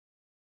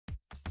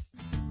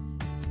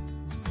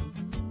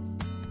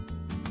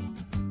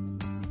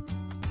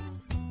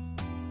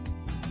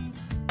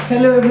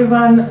Hello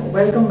everyone,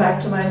 welcome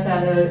back to my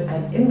channel,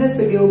 and in this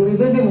video we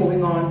will be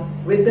moving on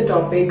with the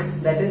topic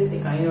that is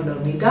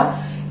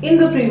Echinodermata. In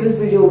the previous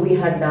video we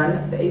had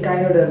done the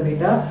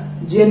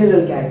Echinodermata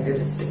general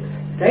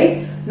characteristics,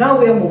 right? Now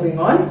we are moving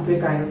on to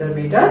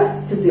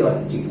Echinodermata's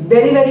physiology.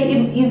 Very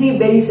easy,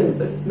 very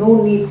simple.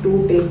 No need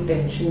to take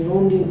tension, no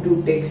need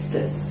to take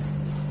stress.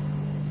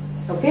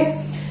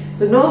 Okay?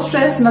 So no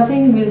stress,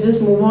 nothing. We'll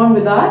just move on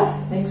with our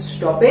next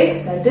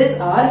topic, that is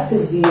our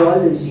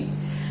physiology.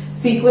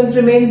 Sequence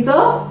remains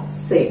the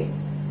same,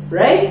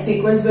 right?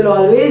 Sequence will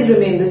always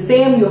remain the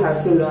same. You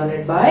have to learn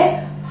it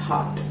by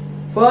heart.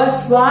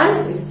 First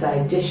one is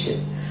digestion.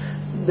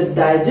 So the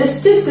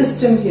digestive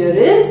system here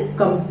is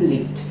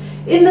complete.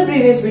 In the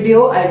previous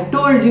video, I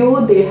told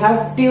you they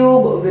have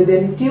tube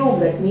within tube.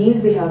 That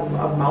means they have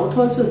a mouth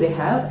also, they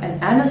have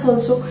an anus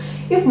also.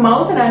 If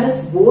mouth and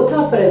anus both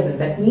are present,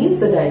 that means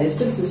the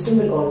digestive system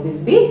will always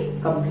be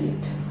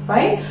complete.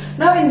 Fine.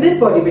 Now in this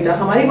body, beta,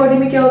 hamari body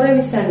mein kya hota hai?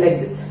 We stand like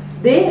this.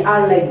 They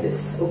are like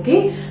this,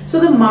 okay? So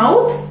the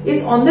mouth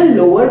is on the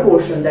lower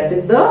portion, that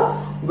is the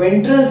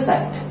ventral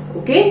side,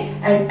 okay?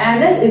 And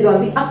anus is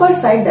on the upper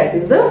side, that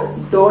is the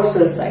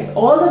dorsal side.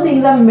 All the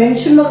things are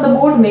mentioned on the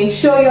board. Make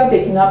sure you are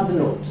taking up the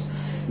notes.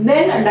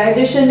 Then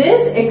digestion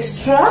is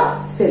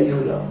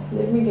extracellular.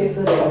 Let me get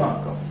the red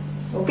marker,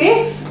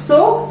 okay?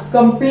 So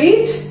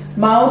complete.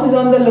 Mouth is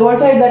on the lower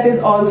side, that is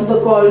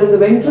also called as the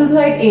ventral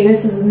side.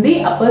 Anus is in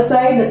the upper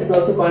side, that is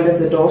also called as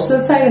the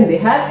dorsal side, and they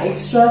have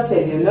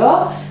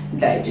extracellular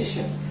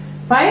digestion.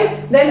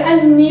 Fine. Then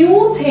a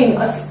new thing,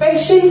 a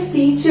special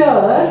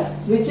feature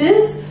which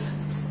is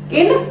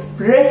in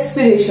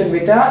respiration,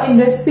 beta. In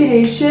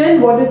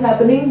respiration, what is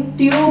happening?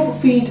 Tube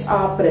feet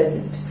are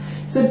present.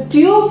 So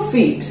tube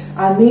feet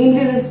are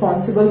mainly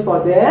responsible for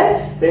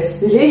their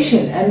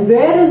respiration. And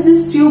where is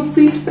this tube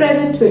feet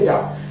present,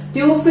 beta?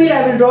 Tube feet,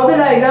 I will draw the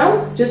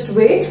diagram. Just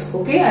wait.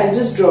 Okay, I'll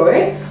just draw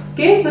it.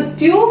 Okay, so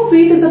tube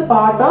feet is a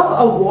part of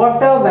a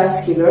water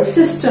vascular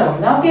system.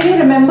 Now, can you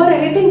remember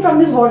anything from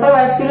this water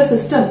vascular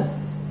system?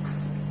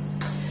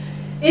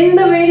 In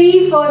the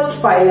very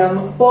first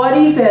phylum,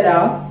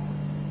 Porifera,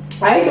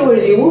 I told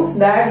you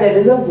that there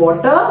is a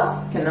water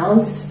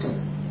canal system.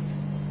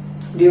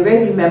 Do you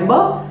guys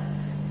remember?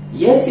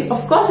 Yes,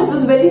 of course, it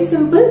was very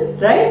simple,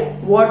 right?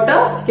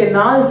 Water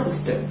canal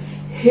system.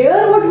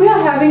 Here what we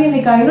are having in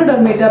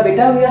Echinodermata,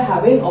 beta, we are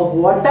having a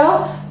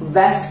water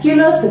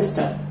vascular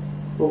system.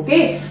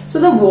 Okay, so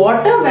the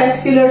water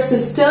vascular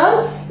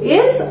system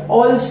is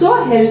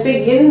also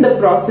helping in the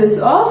process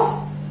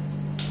of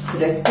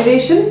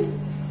respiration,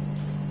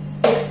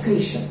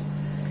 excretion.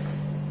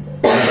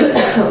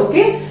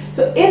 Okay,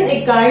 so in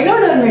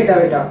Echinodermata,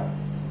 beta,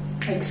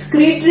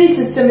 excretory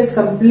system is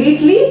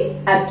completely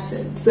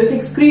absent. So if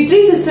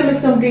excretory system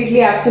is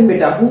completely absent,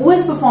 beta, who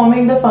is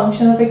performing the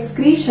function of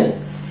excretion?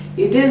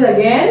 It is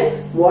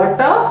again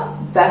water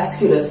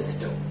vascular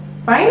system.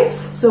 Fine.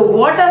 So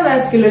water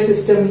vascular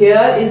system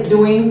here is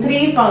doing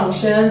three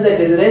functions, that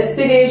is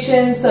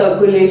respiration,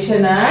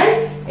 circulation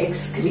and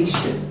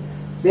excretion.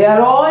 They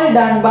are all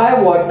done by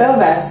water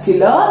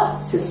vascular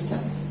system.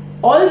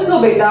 Also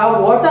beta,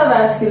 water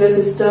vascular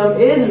system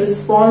is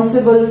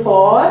responsible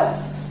for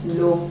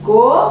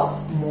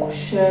locomotion.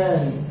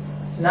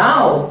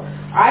 Now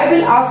I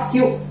will ask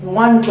you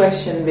one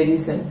question, very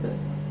simple.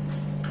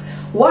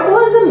 What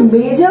was the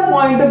major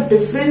point of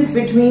difference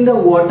between the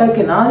water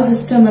canal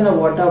system and a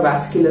water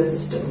vascular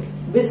system?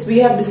 This we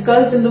have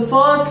discussed in the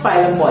first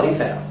phylum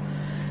Porifera.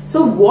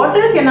 So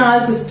water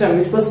canal system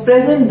which was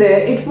present there,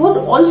 it was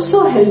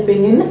also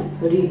helping in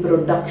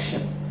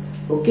reproduction.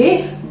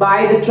 Okay,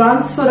 by the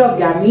transfer of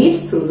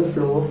gametes through the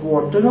flow of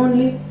water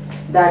only.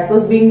 That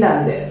was being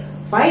done there.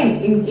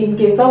 Fine, in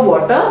case of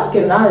water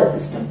canal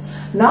system.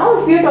 Now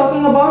if we are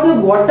talking about the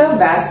water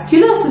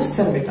vascular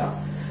system, beta,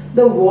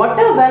 the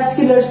water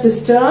vascular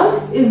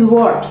system is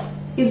what?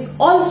 Is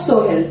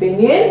also helping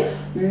in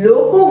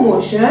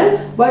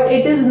locomotion, but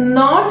it is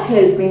not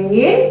helping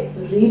in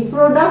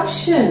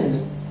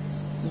reproduction.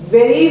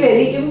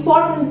 Very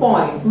important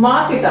point.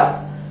 Mark it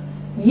up.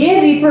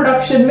 ये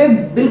reproduction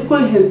में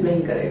बिल्कुल help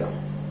नहीं करेगा.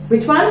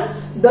 Which one?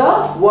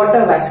 The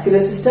water vascular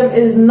system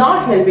is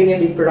not helping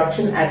in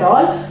reproduction at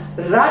all.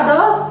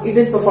 Rather, it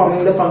is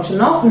performing the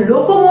function of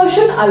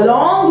locomotion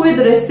along with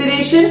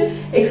respiration,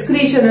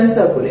 excretion and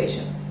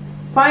circulation.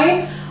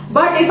 Fine.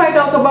 But if I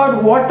talk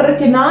about water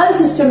canal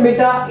system,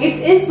 beta, it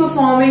is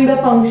performing the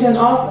function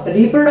of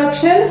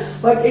reproduction,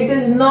 but it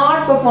is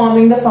not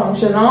performing the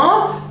function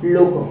of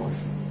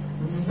locomotion.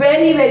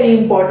 Very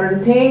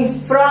important thing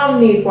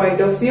from NEET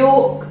point of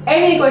view.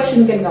 Any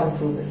question can come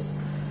through this.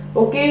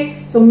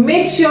 Okay. So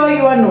make sure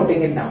you are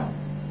noting it down.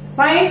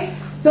 Fine.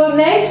 So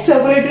next,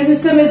 circulatory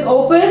system is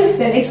open,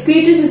 then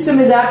excretory system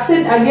is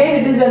absent.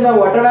 Again, it is done by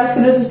water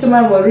vascular system.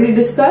 I have already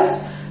discussed.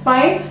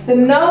 Fine. The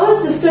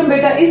nervous system,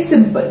 beta, is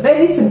simple,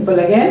 very simple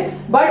again,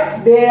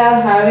 but they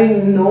are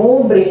having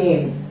no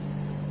brain,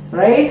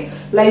 right?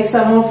 Like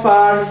some of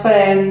our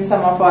friends,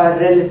 some of our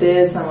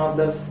relatives, some of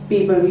the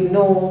people we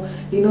know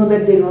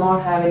that they do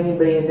not have any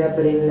brain, they are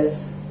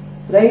brainless.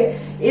 right?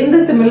 In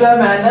the similar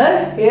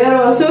manner, here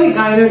also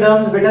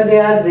echinoderms, beta, they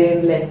are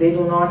brainless. They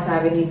do not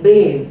have any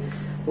brain.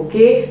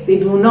 Okay, they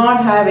do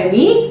not have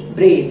any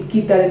brain.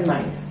 Keep that in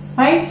mind.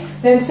 Fine.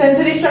 Then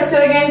sensory structure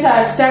again,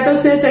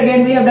 statocyst.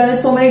 Again, we have done it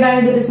so many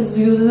times that this is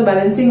used as a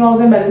balancing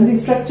organ, balancing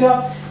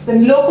structure.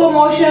 Then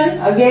locomotion.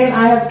 Again,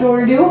 I have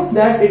told you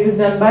that it is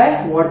done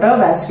by water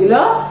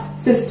vascular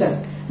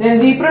system. Then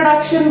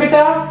reproduction,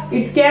 beta,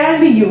 it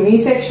can be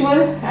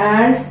unisexual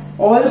and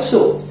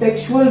also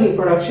sexual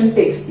reproduction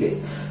takes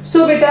place.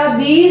 So beta,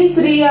 these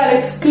three are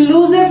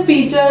exclusive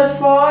features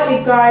for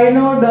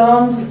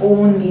echinoderms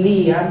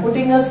only. I am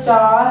putting a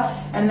star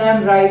and I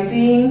am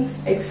writing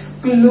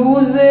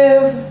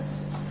exclusive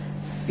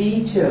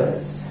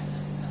features.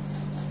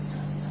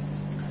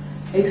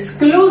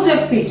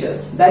 Exclusive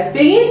features. That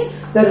means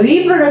the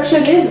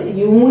reproduction is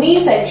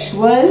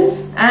unisexual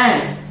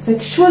and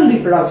sexual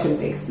reproduction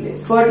takes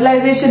place.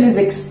 Fertilization is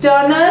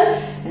external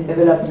and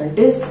development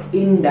is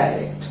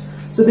indirect.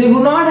 So they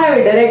do not have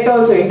a direct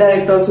also,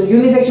 indirect also,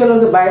 unisexual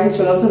also,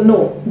 bisexual also.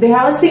 No, they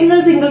have a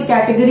single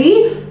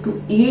category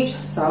to each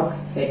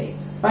subheading.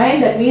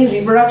 Fine, that means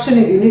reproduction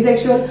is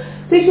unisexual,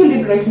 sexual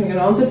reproduction can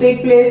also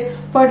take place,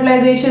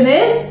 fertilization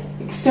is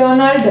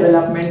external,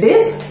 development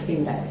is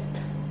indirect.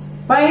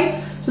 Fine,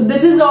 so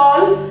this is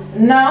all.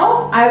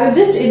 Now I will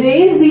just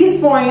erase these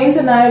points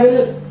and I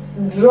will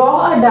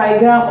draw a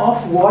diagram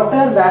of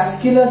water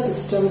vascular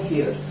system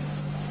here.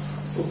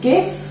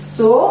 Okay,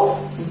 so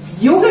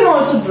you can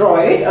also draw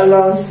it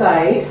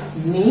alongside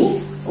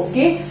me.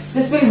 Okay,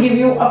 this will give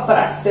you a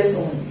practice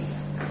only,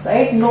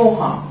 right? No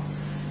harm.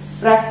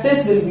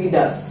 Practice will be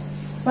done.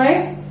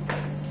 Fine.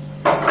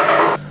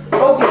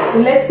 Okay, so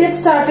let's get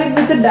started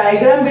with the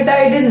diagram,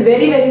 beta. It is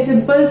very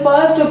simple.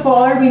 First of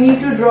all, we need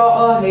to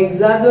draw a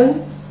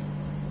hexagon.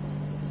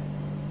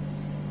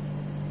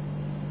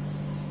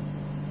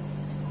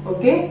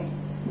 Okay,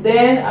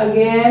 then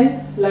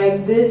again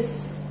like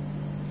this.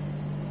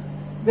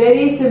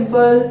 Very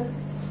simple.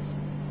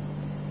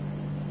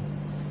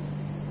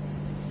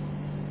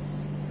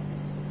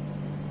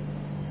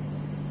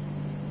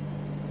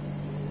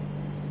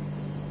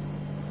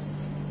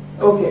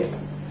 Okay,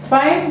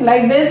 fine.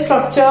 Like this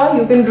structure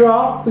you can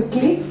draw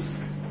quickly.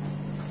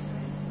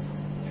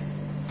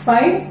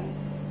 Fine.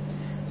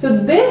 So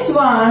this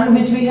one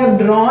which we have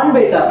drawn,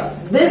 beta,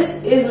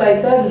 this is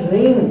like a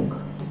ring.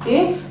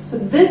 Okay, so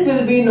this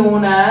will be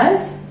known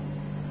as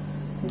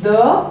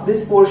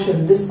this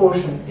portion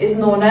is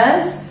known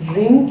as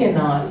ring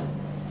canal.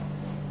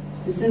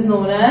 This is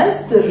known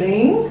as the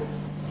ring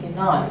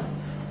canal.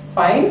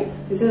 Fine.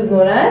 This is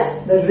known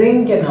as the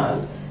ring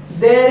canal.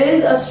 There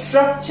is a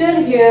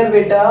structure here,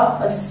 beta,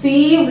 a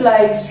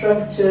sieve-like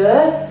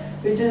structure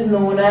which is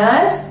known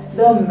as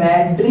the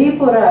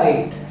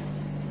madreporite.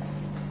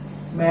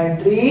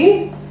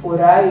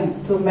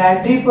 Madreporite. So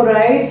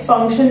madreporite's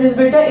function is,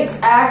 beta, it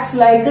acts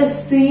like a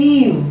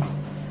sieve.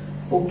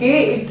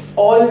 Okay, it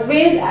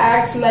always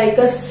acts like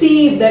a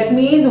sieve. That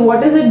means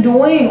what is it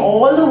doing?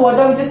 All the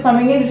water which is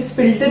coming in, it is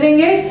filtering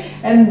it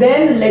and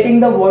then letting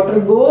the water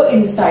go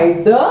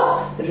inside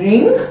the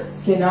ring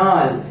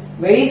canal.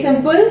 Very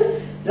simple,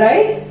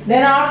 right?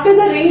 Then after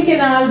the ring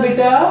canal,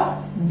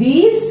 beta,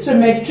 these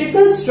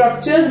symmetrical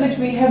structures which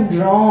we have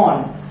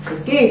drawn.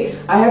 Okay,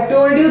 I have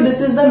told you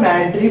this is the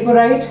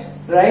madreporite,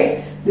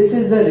 right? This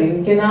is the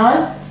ring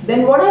canal.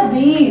 Then what are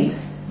these?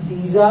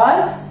 These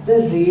are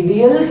the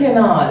radial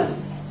canal.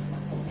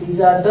 These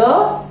are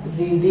the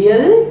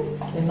radial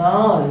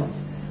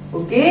canals.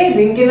 Okay,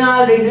 ring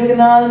canal, radial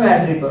canal,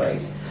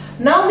 madreporite.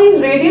 Now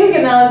these radial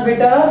canals,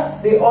 beta,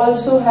 they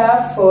also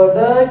have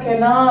further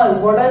canals.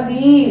 What are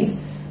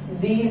these?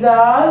 These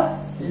are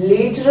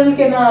lateral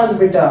canals,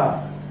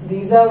 beta.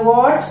 These are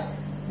what?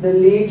 The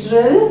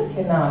lateral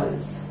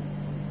canals.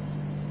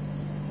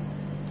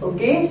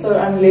 Okay, so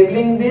I am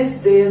labeling this.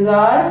 These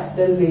are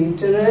the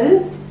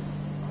lateral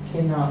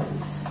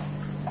canals.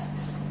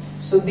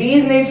 So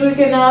these lateral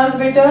canals,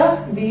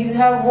 beta, these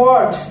have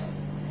what?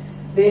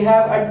 They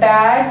have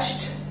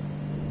attached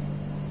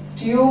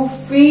tube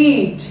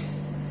feet.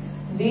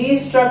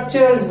 These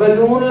structures,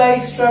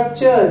 balloon-like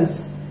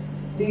structures,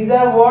 these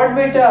are what,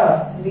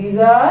 beta? These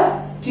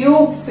are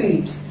tube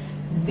feet.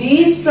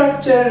 These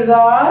structures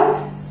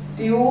are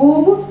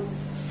tube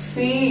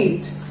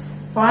feet.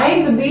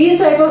 Fine. So these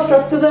type of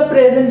structures are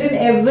present in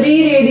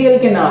every radial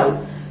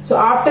canal. So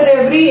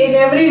in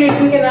every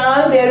radial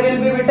canal there will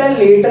be, beta,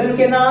 lateral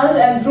canals,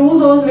 and through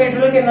those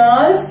lateral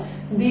canals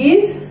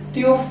these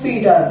tube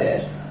feet are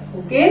there.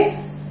 Okay.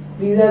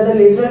 These are the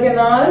lateral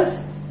canals.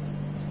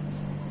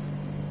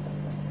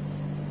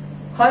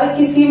 हर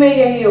किसी में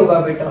यही होगा,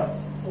 बेटा.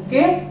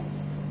 Okay.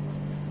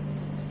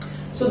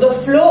 So the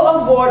flow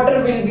of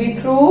water will be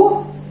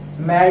through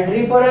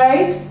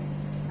madreporite.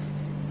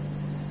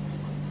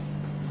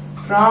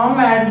 From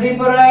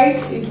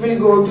madreporite it will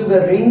go to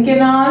the ring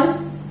canal.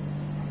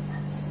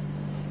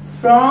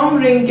 From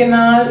ring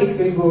canal it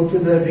will go to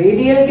the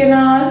radial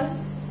canal.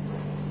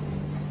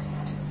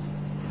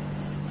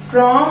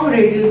 From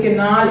radial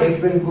canal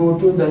it will go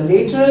to the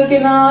lateral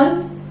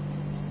canal.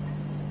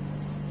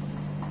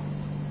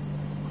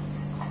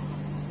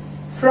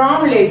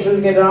 From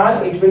lateral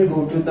canal, it will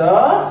go to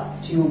the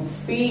tube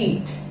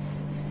feet.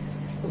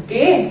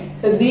 Okay,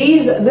 so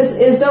this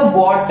is the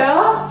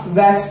water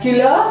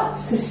vascular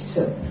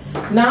system.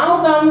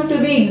 Now come to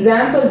the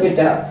example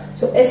beta.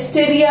 So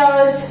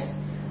asterias,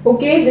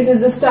 okay, this is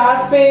the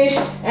starfish,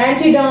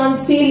 Antedon,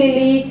 sea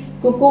lily,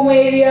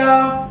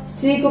 Cucumaria,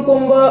 sea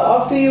cucumber,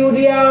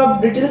 Ophiuria,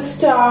 brittle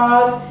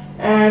star,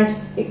 and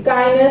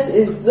Echinus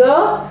is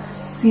the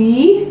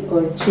sea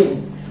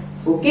urchin.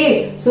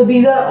 Okay, so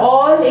these are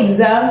all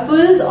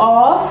examples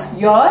of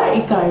your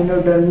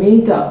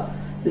Echinodermata.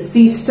 The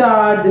sea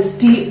star, the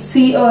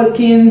sea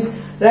urchins,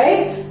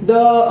 right?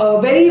 The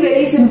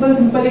very simple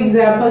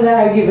examples I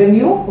have given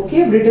you.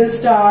 Okay, brittle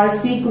star,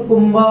 sea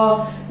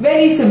cucumber,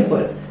 very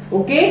simple.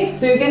 Okay,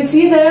 so you can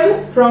see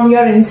them from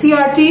your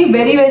NCERT.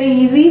 Very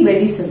easy,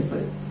 very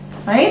simple.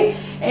 Right?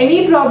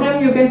 Any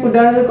problem you can put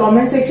down in the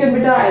comment section,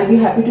 beta. I'll be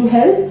happy to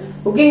help.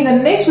 Okay, in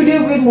the next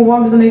video we'll move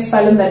on to the next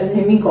phylum, that is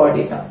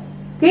Hemichordata.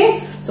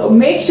 Okay, so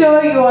make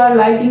sure you are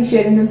liking,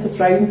 sharing and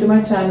subscribing to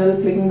my channel,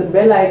 clicking the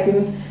bell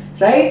icon,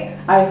 right?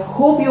 I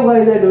hope you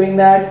guys are doing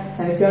that,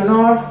 and if you're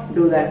not,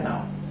 do that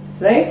now,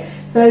 right?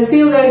 So I'll see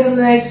you guys in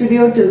the next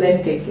video. Till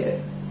then, take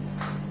care.